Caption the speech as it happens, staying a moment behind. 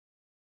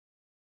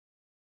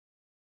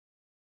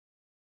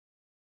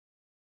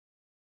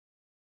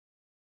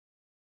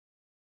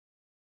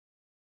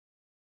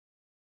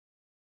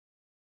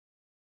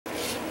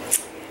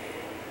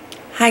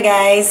Hi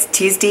guys,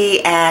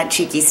 Tuesday at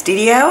Cheeky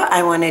Studio.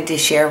 I wanted to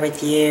share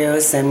with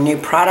you some new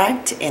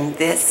product, and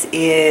this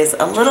is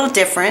a little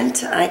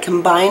different. I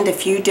combined a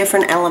few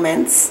different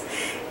elements,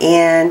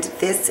 and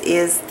this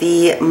is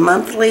the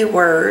monthly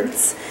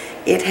words.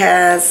 It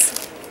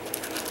has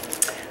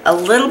a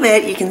little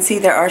bit, you can see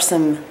there are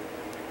some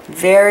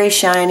very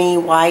shiny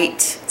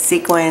white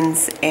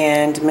sequins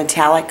and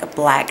metallic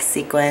black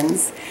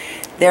sequins.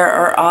 There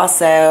are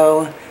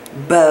also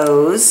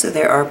bows, so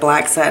there are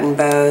black satin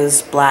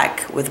bows,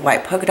 black with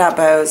white polka dot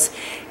bows,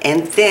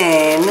 and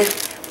then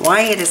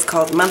why it is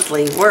called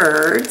monthly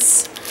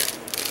words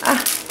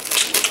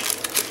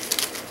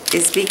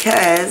is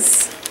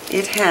because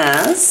it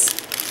has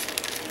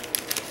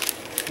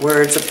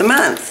words of the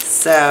month.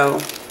 So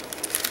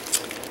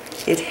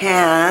it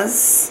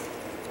has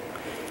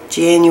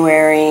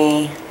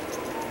January,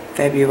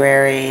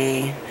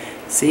 February,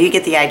 so you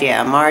get the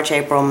idea, March,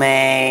 April,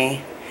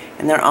 May,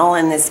 and they're all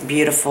in this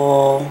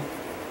beautiful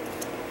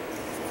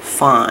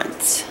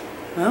font.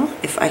 Well,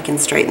 if I can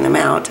straighten them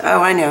out.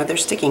 Oh, I know, they're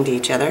sticking to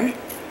each other.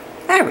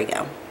 There we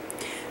go.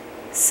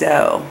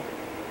 So,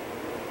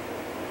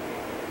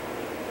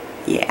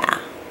 yeah.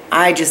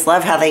 I just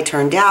love how they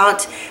turned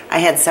out. I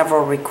had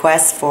several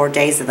requests for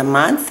days of the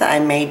month. I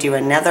may do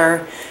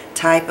another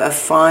type of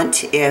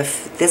font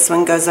if this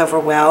one goes over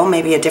well.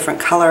 Maybe a different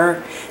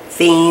color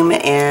theme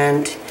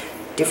and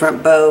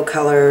different bow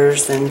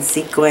colors and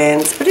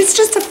sequins, but it's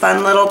just a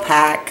fun little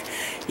pack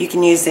you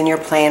can use in your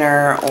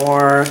planner,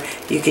 or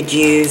you could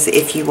use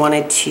if you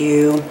wanted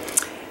to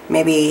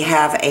maybe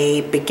have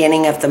a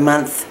beginning of the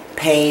month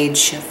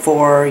page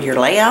for your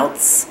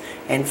layouts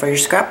and for your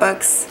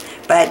scrapbooks.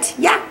 But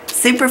yeah,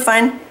 super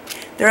fun.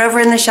 They're over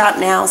in the shop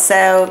now,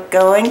 so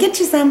go and get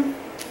you some.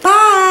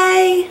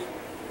 Bye!